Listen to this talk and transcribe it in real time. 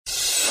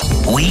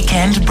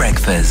Weekend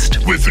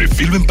Breakfast with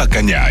Refilwe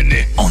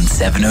Mpakanyane on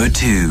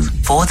 702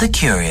 for the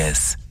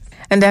curious.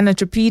 And Anna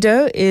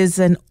Trapido is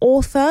an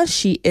author.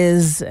 She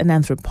is an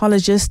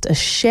anthropologist, a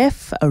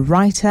chef, a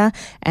writer,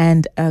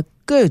 and a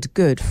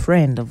good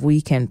friend of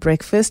Weekend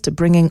Breakfast,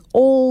 bringing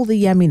all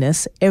the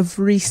yumminess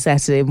every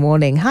Saturday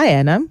morning. Hi,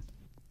 Anna.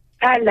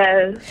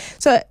 Hello.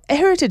 So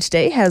Heritage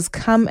Day has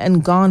come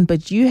and gone,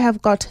 but you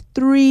have got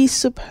 3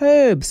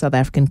 superb South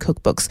African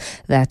cookbooks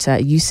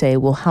that you say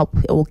will help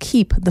or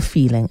keep the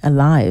feeling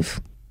alive.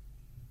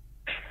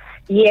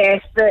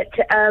 Yes, but,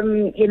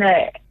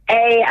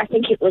 I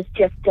think it was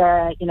just,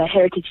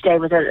 Heritage Day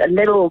was a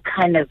little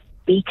kind of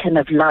beacon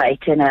of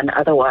light in an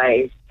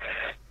otherwise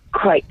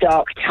quite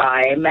dark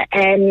time.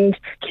 And,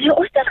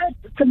 also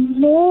the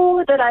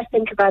more that I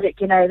think about it,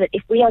 that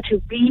if we are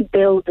to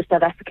rebuild the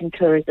South African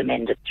tourism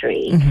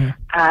industry, we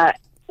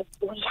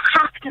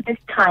have to this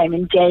time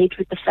engage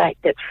with the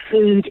fact that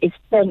food is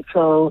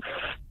central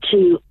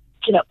to,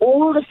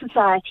 all the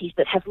societies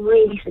that have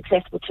really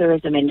successful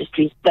tourism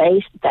industries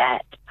base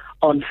that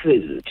on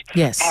food.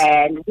 Yes.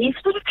 And we've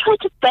sort of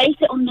tried to base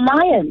it on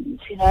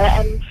lions, and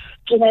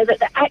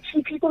that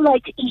actually people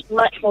like to eat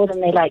much more than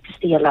they like to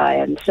see a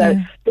lion. So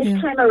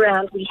this time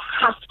around, we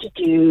have to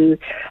do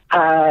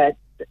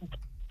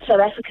South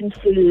African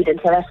food and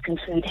South African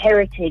food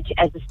heritage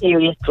as a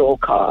serious draw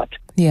card.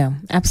 Yeah,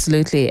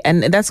 absolutely,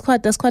 and that's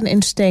quite an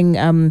interesting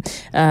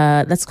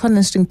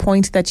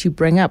point that you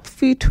bring up.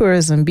 Food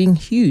tourism being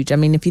huge. I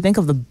mean, if you think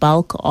of the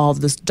bulk of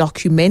this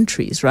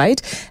documentaries,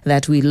 right,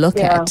 that we look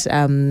at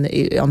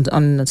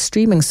on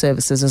streaming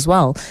services as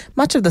well,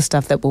 much of the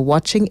stuff that we're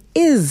watching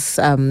is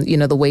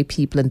the way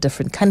people in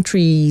different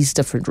countries,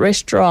 different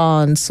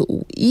restaurants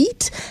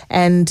eat,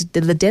 and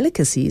the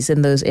delicacies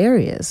in those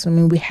areas. I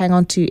mean, we hang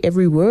on to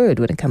every word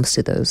when it comes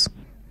to those.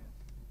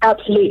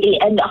 Absolutely,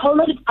 and a whole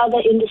lot of other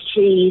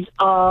industries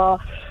are,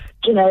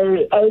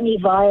 only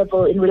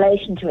viable in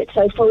relation to it.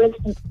 So, for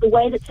instance, the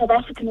way that South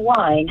African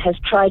wine has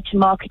tried to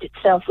market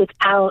itself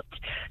without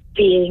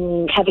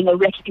having a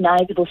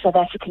recognizable South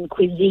African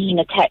cuisine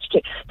attached to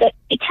it, that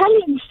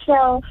Italians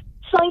sell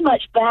so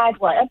much bad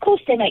wine. Of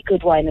course, they make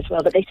good wine as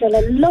well, but they sell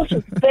a lot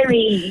of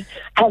very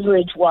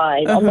average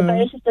wine on the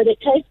basis that it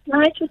tastes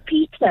nice with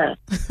pizza.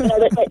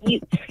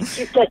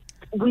 That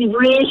we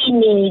really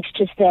need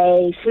to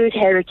say food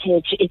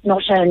heritage is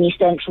not only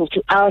central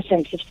to our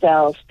sense of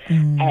self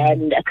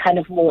and a kind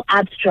of more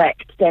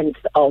abstract sense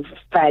of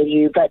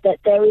value, but that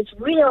there is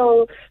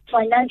real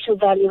financial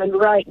value, and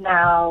right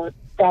now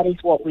that is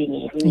what we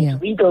need. We need to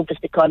rebuild this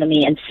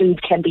economy, and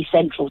food can be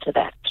central to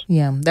that.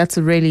 Yeah, that's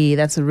a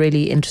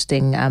really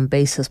interesting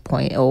basis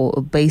point or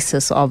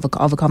basis of a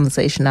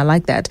conversation. I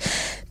like that.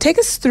 Take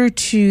us through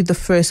to the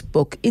first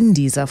book,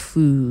 Indies Are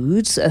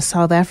Foods,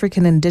 South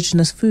African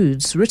Indigenous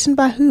Foods. Written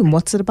by whom?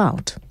 What's it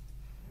about?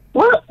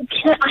 Well,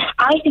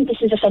 I think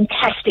this is a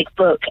fantastic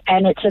book,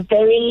 and it's a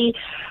very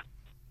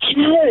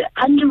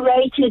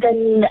underrated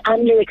and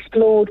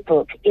underexplored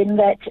book in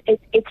that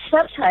it's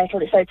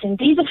subtitled. So it's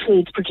Indies Are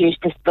Foods produced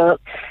this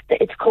book.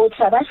 It's called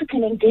South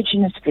African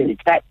Indigenous Foods.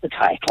 That's the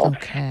title.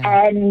 Okay.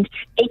 And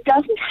it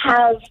doesn't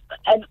have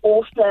an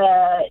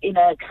author in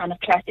a kind of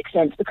classic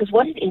sense, because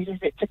what it is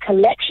it's a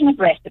collection of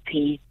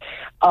recipes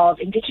of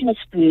indigenous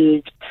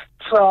foods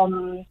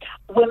from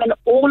women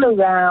all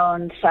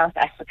around South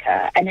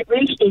Africa. And it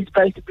really is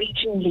both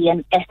regionally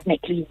and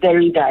ethnically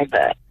very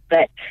diverse.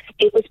 But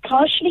it was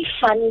partially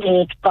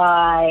funded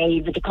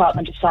by the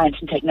Department of Science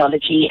and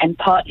Technology and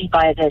partly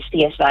by the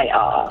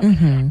CSIR.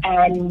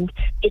 And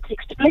it's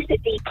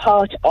explicitly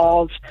part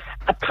of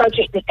a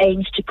project that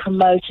aims to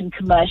promote and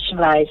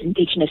commercialize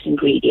indigenous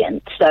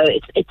ingredients. So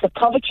it's a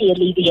poverty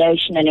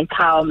alleviation and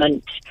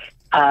empowerment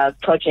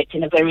project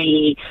in a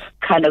very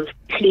kind of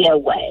clear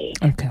way.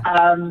 Okay.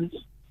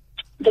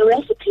 The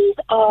recipes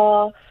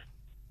are...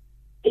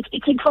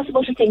 It's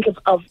impossible to think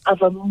of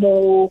a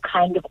more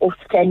kind of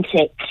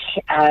authentic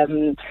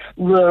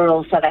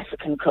rural South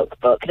African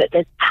cookbook. That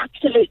there's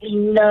absolutely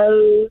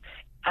no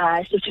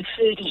sort of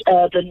foodie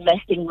urban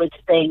messing with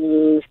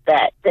things.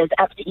 That there's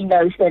absolutely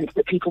no sense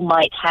that people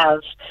might have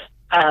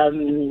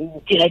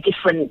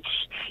different.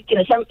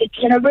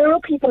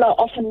 Rural people are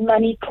often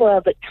money poor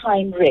but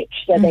time rich,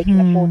 so they can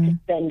afford to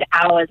spend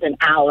hours and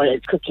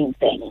hours cooking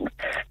things.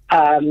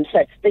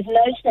 So there's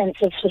no sense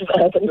of sort of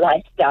urban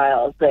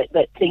lifestyles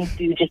that things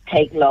do just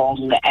take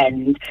long,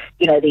 and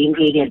the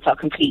ingredients are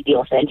completely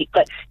authentic.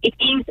 But it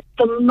is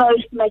the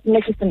most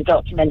magnificent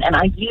document, and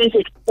I use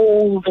it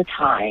all the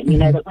time.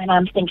 That when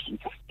I'm thinking,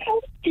 how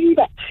do we do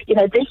that?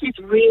 This is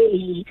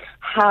really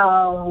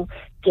how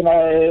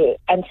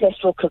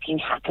ancestral cooking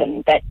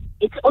happened. That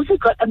it's also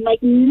got a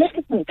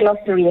magnificent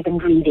glossary of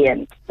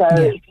ingredients. So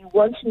if you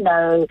want to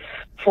know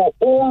for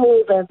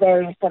all the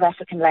various South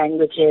African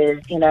languages,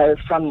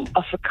 from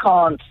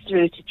Afrikaans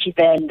through to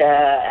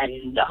Tshivenda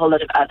and a whole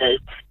lot of others,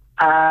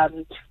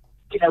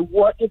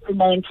 what is the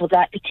name for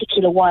that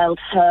particular wild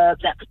herb,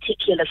 that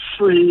particular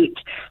fruit?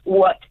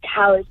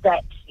 How is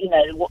that?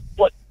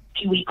 What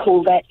do we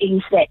call that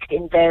insect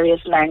in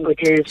various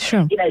languages?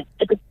 Sure.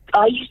 The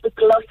I use the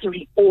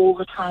glossary all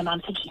the time.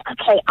 I'm thinking,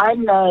 okay, I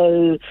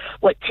know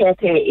what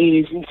tepe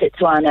is in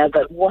Setswana,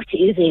 but what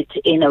is it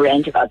in a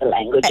range of other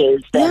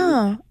languages?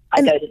 Then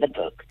I go to the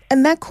book.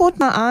 And that caught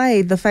my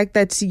eye, the fact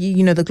that,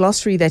 the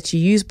glossary that you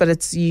use, but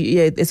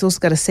it's also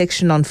got a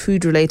section on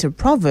food-related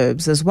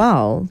proverbs as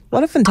well.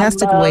 What a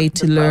fantastic way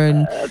to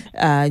learn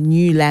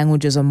new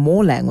languages or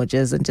more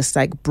languages and just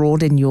like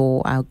broaden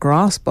your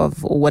grasp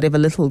of or whatever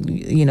little,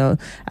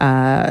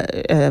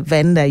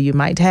 vendor you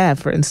might have,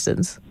 for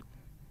instance.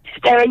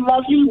 They're a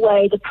lovely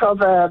way, the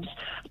proverbs,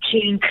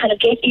 to kind of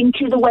get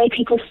into the way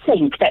people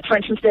think. That, for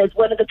instance, there's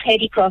one of the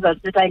petty proverbs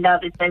that I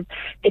love. It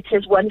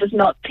says, one does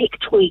not pick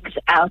twigs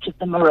out of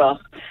the moroch.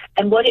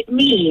 And what it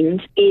means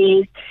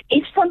is,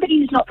 if somebody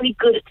who's not very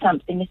good at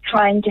something is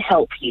trying to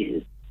help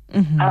you,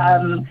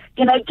 don't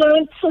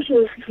sort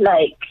of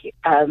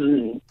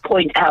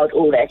point out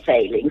all their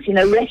failings.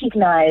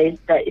 Recognize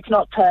that it's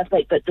not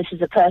perfect, but this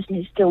is a person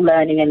who's still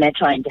learning and they're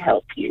trying to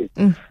help you.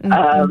 So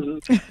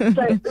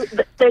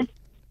there's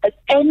an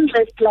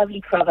endless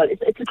lovely proverb.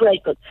 It's a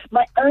great book.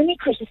 My only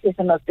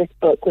criticism of this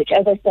book, which,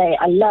 as I say,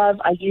 I love,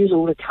 I use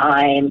all the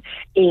time,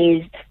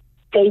 is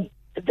the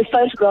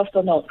photographs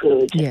are not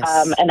good. Yes.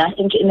 And I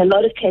think in a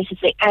lot of cases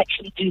they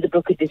actually do the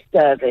book a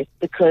disservice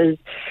because,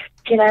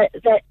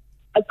 that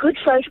a good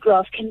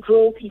photograph can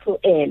draw people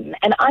in.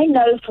 And I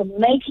know from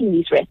making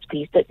these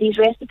recipes that these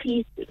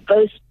recipes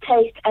both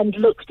taste and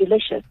look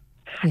delicious.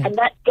 Yeah. And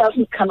that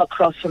doesn't come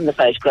across from the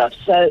photographs.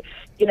 So,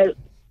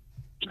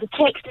 the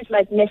text is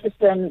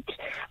magnificent.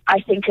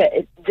 I think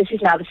this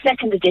is now the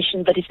second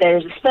edition, but if there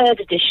is a third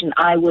edition,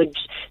 I would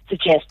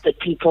suggest that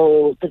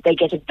they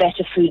get a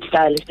better food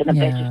stylist and a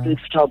better food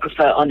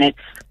photographer on it.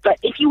 But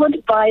if you want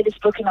to buy this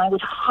book, and I would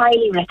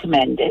highly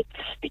recommend it,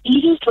 the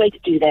easiest way to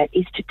do that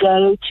is to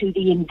go to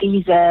the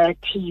Indiza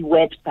Tea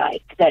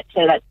website. That's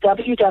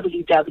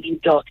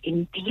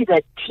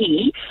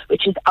www.indizate,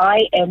 which is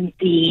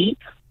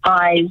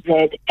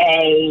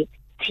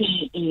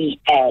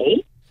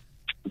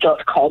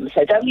INDIZATEA.com.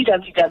 So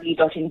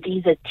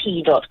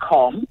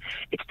www.indizate.com.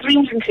 It's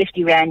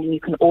 350 Rand and you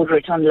can order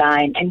it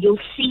online. And you'll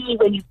see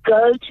when you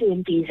go to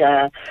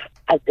Indiza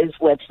at this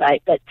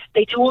website that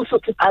they do all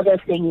sorts of other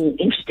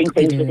interesting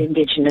things with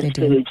indigenous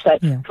food. So,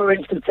 for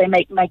instance, they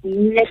make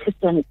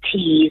magnificent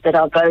teas that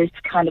are both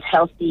kind of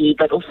healthy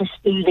but also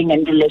soothing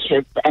and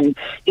delicious. And,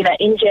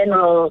 in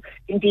general,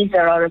 Indiza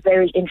are a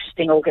very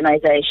interesting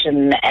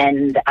organization,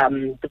 and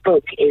the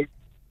book is,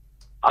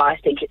 I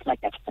think it's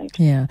magnificent.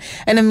 Yeah.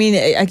 And I mean,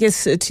 I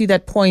guess to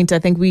that point, I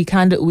think we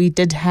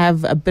did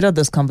have a bit of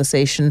this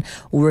conversation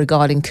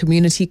regarding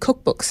community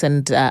cookbooks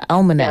and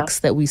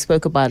almanacs that we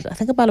spoke about, I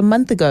think about a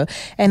month ago.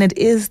 And it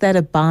is that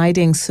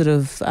abiding sort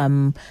of,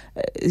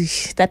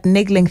 that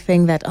niggling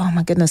thing that, oh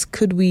my goodness,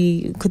 could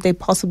they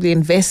possibly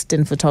invest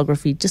in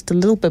photography just a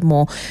little bit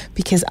more?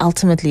 Because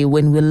ultimately,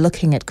 when we're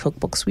looking at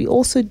cookbooks, we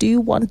also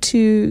do want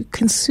to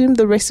consume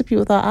the recipe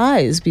with our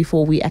eyes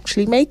before we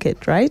actually make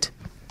it, right?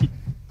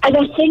 And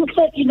I think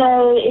that, in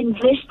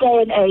this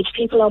day and age,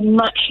 people are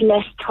much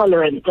less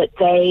tolerant that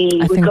they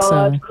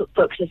regard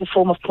cookbooks as a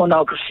form of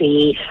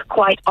pornography.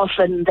 Quite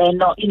often they're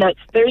not,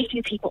 very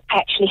few people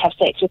actually have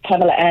sex with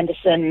Pamela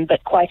Anderson,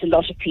 but quite a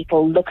lot of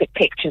people look at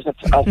pictures of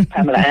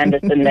Pamela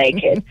Anderson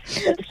naked.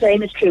 But the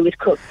same is true with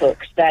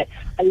cookbooks, that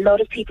a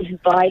lot of people who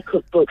buy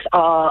cookbooks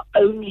are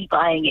only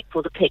buying it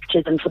for the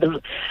pictures and for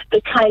the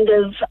kind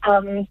of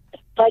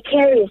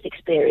vicarious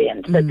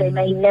experience that they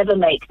may never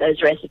make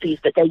those recipes,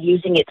 but they're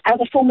using it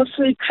as a form of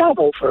food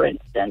travel, for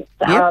instance.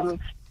 Yep.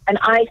 And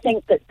I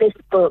think that this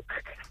book,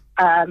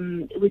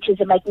 which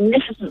is a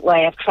magnificent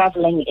way of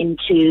traveling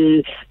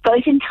into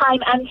both in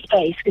time and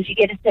space, because you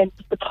get a sense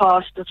of the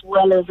past as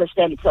well as a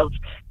sense of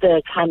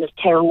the kind of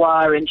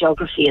terroir and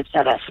geography of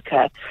South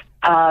Africa.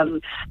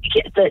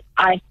 That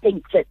I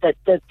think that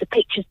the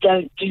pictures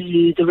don't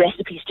do the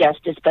recipes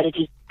justice, but it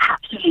is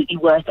absolutely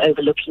worth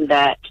overlooking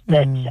that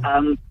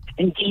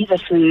Indiza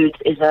Foods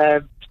it's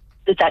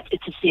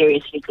a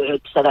seriously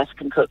good South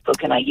African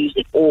cookbook, and I use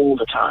it all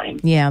the time.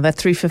 Yeah, that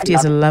 350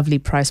 is a lovely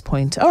price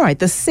point. All right,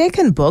 the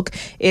second book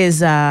is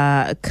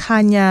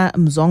KHANYA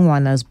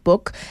MZONGWANA'S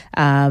book.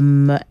 Tell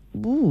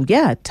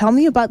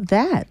me about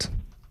that.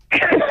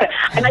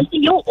 And I see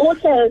you're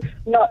also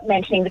not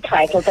mentioning the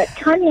title, but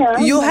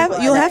KHANYA. You'll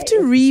have to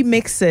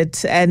remix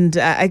it, and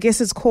I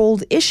guess it's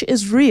called Ish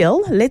is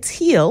Real, Let's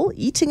Heal,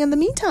 Eating in the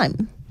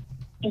Meantime.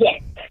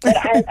 Yes. But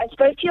I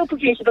spoke to your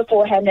producer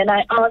beforehand, and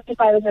I asked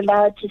if I was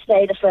allowed to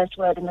say the first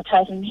word in the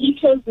title. And he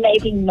says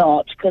maybe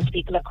not, because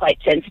people are quite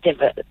sensitive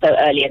so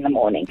early in the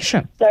morning.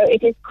 Sure. So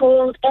it is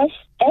called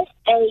SH*TES,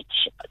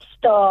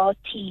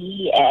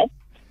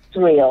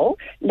 Real,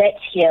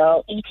 Let's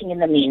Heal, Eating in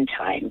the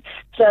Meantime.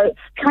 So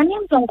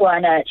KHANYA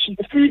MZONGWANA, she's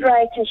a food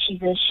writer,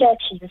 she's a chef,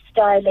 she's a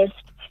stylist.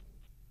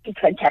 She's a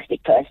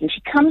fantastic person.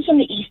 She comes from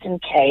the Eastern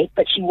Cape,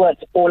 but she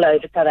works all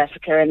over South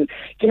Africa. And,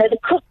 the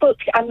cookbook,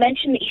 I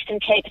mentioned the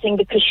Eastern Cape thing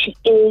because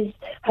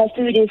her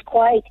food is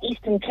quite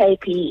Eastern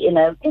Capey in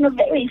a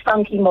very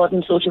funky,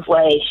 modern sort of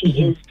way. She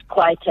is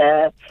quite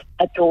a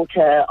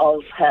daughter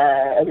of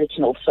her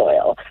original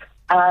soil.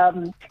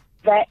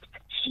 That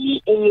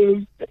she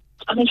is,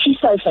 I mean, she's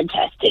so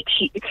fantastic.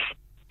 She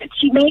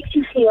makes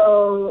you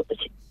feel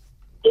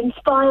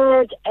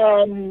inspired,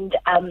 and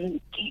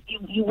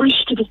you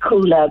wish to be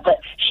cooler,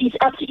 but she's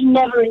absolutely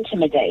never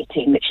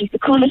intimidating. That she's the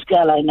coolest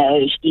girl I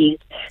know. She's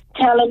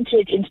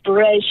talented,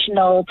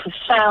 inspirational,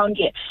 profound,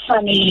 yet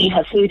funny.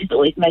 Her food is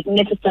always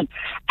magnificent.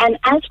 And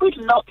as with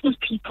lots of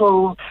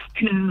people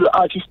who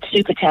are just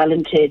super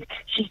talented,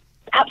 she's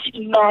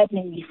absolutely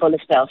maddeningly full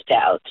of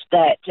self-doubt.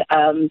 That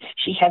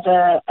she has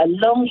a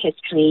long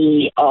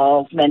history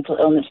of mental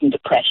illness and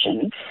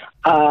depression,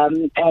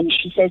 and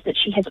she says that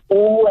she has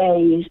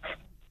always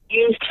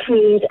used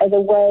food as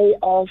a way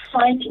of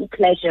finding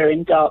pleasure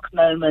in dark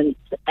moments,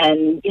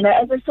 and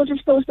as a sort of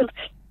source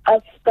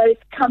of both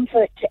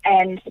comfort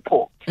and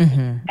support.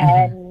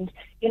 And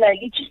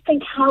you just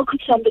think, how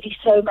could somebody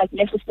so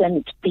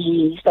magnificent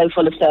be so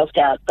full of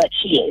self-doubt? But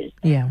she is.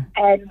 Yeah.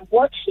 And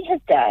what she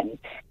has done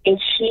is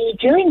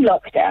during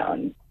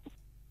lockdown,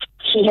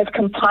 she has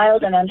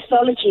compiled an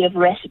anthology of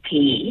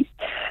recipes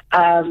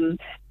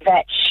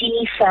that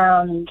she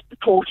found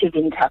supportive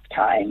in tough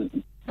times.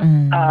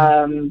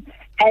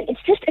 And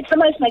it's the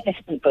most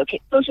magnificent book.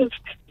 It's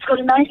got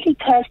a nicely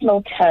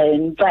personal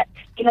tone, but,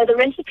 the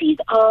recipes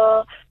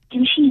are,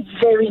 she's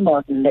very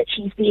modern, that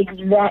she's the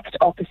exact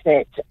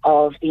opposite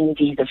of the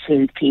Indiza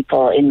food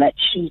people, in that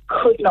she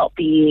could not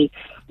be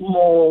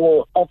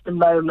more of the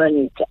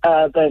moment,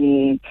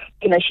 urban,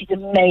 she's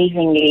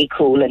amazingly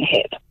cool and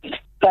hip.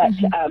 But,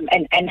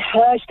 and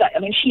her style, I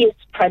mean, she is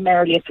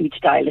primarily a food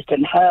stylist,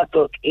 and her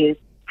book is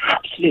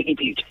absolutely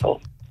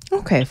beautiful.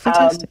 Okay,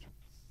 fantastic.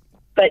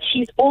 But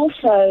she's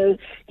also,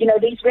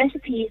 these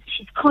recipes,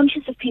 she's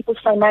conscious of people's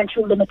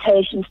financial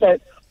limitations, so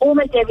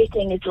almost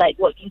everything is like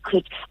what you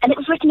could, and it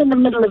was written in the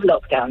middle of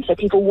lockdown, so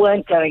people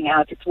weren't going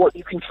out. It's what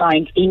you can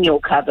find in your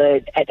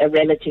cupboard at a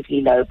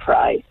relatively low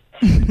price.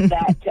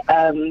 That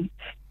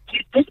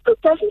this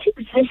book doesn't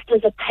exist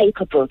as a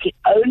paper book. It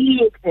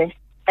only exists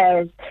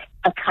as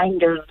a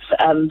kind of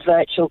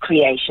virtual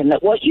creation.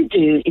 That what you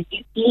do is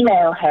you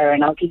email her,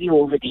 and I'll give you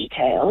all the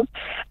details,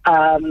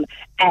 and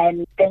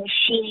then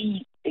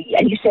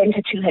you send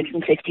her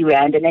 250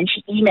 Rand, and then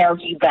she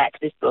emails you back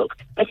this book.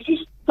 But it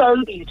is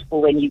so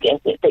beautiful when you get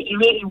it that you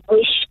really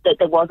wish that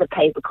there was a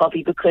paper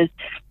copy, because,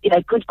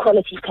 good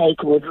quality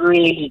paper would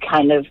really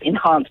kind of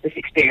enhance this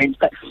experience.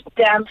 But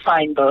damn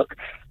fine book.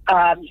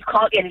 You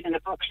can't get it in a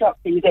bookshop,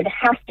 so you're going to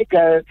have to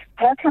go.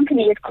 Her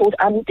company is called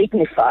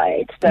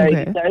Undignified. So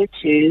you go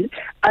to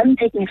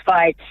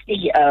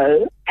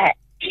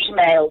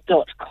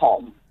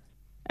undignifiedco@gmail.com.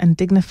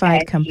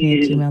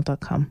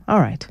 Undignifiedcompany@gmail.com. All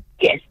right.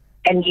 Yes.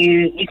 And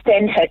you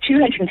send her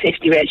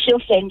 250 Rand. She'll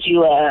send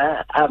you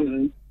a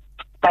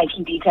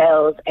banking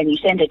details, and you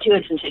send her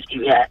 250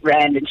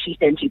 Rand, and she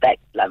sends you back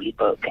this lovely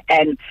book.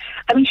 And,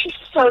 I mean, she's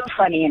so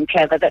funny and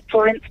clever that,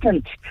 for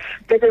instance,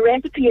 there's a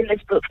recipe in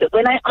this book that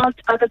when I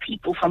asked other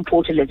people from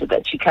Port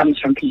Elizabeth, she comes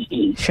from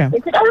PE, sure, they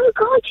said, oh,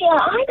 God, yeah,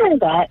 I know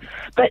that.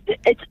 But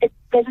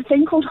there's a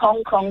thing called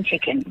Hong Kong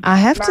chicken. I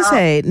have to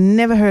say,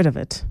 never heard of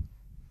it.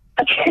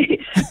 Okay,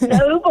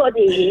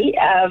 nobody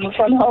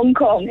from Hong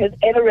Kong has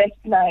ever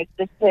recognized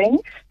this thing,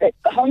 that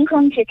Hong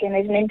Kong chicken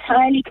is an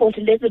entirely Port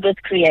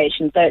Elizabeth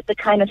creation, so it's a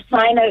kind of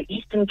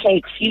Sino-Eastern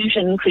Cape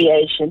fusion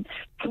creation,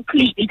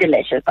 completely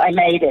delicious. I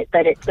made it,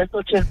 but it's a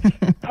sort of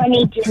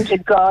honey, ginger,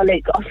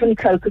 garlic, often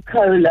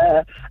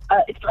Coca-Cola.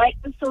 It's like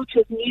the sort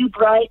of New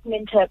Brighton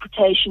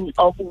interpretation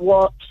of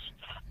what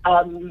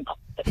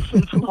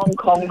food from Hong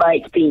Kong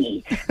might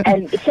be.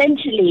 And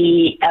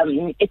essentially,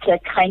 it's a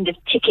kind of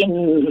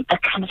chicken, a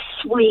kind of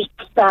sweet,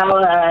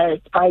 sour,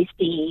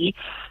 spicy,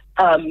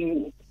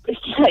 it's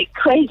like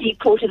crazy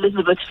Port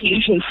Elizabeth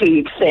fusion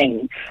food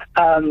thing.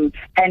 And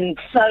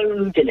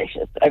so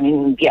delicious. I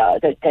mean, yeah,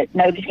 that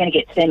nobody's going to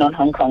get thin on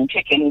Hong Kong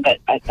chicken, but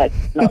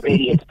that's not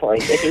really its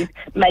point. It is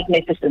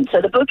magnificent.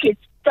 So the book is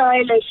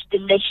stylish,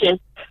 delicious,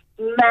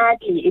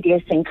 madly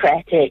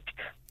idiosyncratic,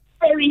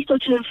 very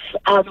sort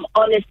of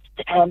honest,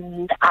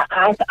 and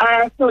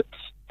I thought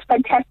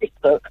fantastic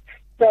book.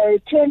 So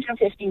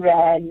 250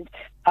 Rand.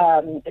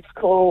 It's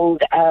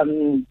called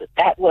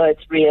That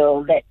Word's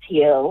Real, Let's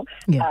Heal.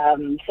 Yeah.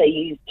 So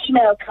you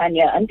email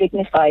KHANYA,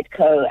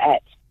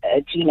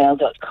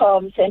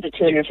 undignifiedco@gmail.com, send her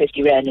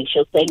 250 Rand, and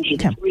she'll send you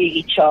this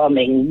really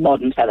charming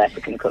modern South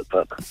African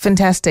cookbook.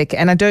 Fantastic.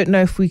 And I don't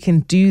know if we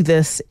can do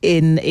this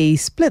in a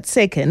split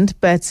second,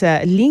 but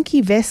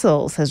LIENTJIE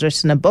WESSELS has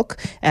written a book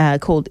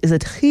called, is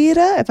it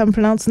GEURE, if I'm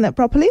pronouncing that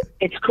properly?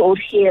 It's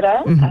called GEURE.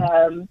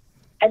 Mm-hmm.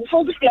 And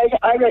full disclosure,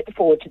 I wrote the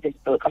foreword to this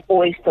book. I've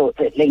always thought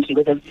that LIENTJIE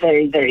was a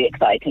very, very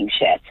exciting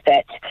chef.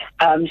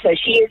 So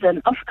she is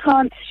an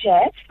Afrikaans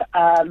chef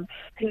and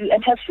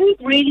her food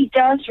really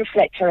does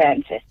reflect her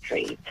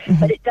ancestry.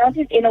 Mm-hmm. But it does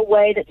it in a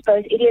way that's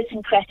both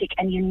idiosyncratic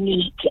and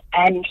unique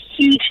and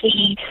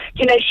hugely,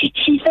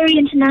 she's very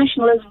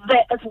international as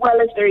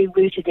well as very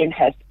rooted in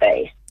her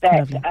space.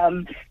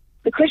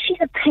 Because she's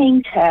a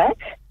painter,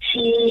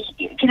 she's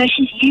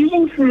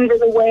using food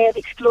as a way of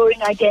exploring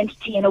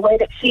identity in a way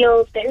that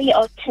feels very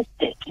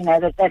artistic.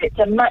 That it's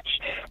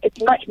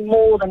much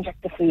more than just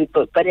a food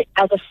book. But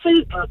as a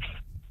food book,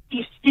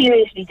 She's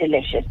seriously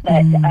delicious.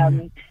 That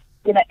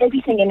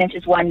everything in it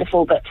is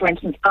wonderful. But for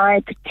instance,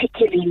 I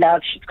particularly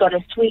love. She's got a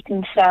sweet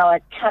and sour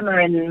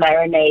tamarind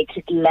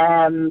marinated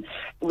lamb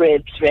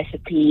ribs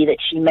recipe that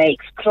she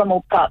makes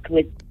krummelpak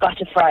with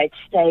butterfried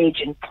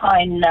sage and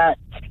pine nuts.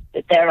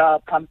 That there are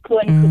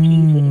pampoen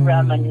cookies with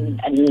rum and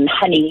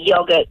honey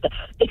yogurt.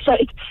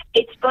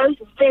 It's both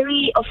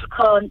very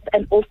Afrikaans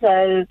and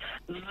also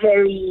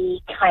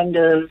very kind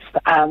of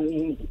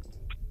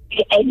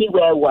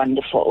anywhere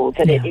wonderful.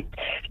 So GEURE,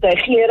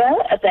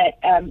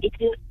 it's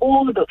in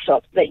all the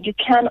bookshops. That you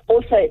can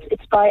also,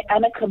 it's by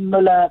Anneke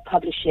Muller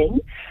Publishing.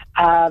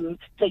 So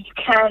you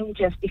can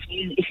just, if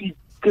you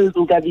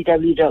Google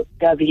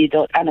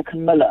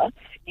www.anneke.muller,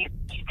 you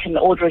can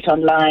order it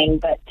online.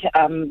 But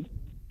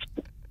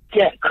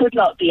could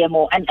not be a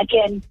more, and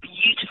again,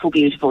 beautiful.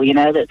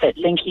 That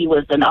LIENTJIE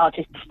was an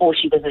artist before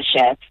she was a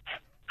chef,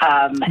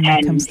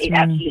 and it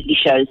absolutely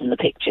shows in the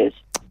pictures.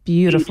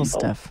 Beautiful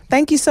stuff.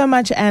 Thank you so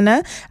much,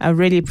 Anna. I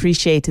really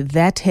appreciate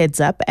that heads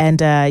up.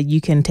 And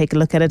you can take a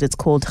look at it. It's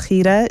called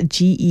GEURE,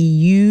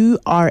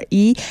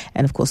 GEURE.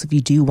 And of course, if you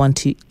do want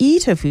to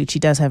eat her food, she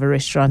does have a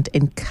restaurant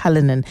in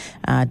Cullinan,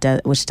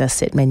 which does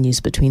set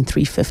menus between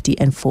 $3.50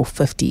 and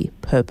 $4.50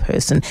 per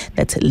person.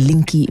 That's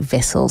LIENTJIE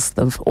Wessels,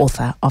 the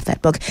author of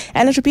that book.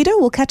 Anna Trapido,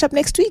 we'll catch up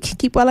next week.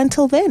 Keep well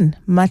until then.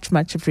 Much,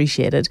 much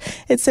appreciated.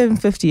 It's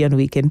 7:50 on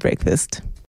Weekend Breakfast.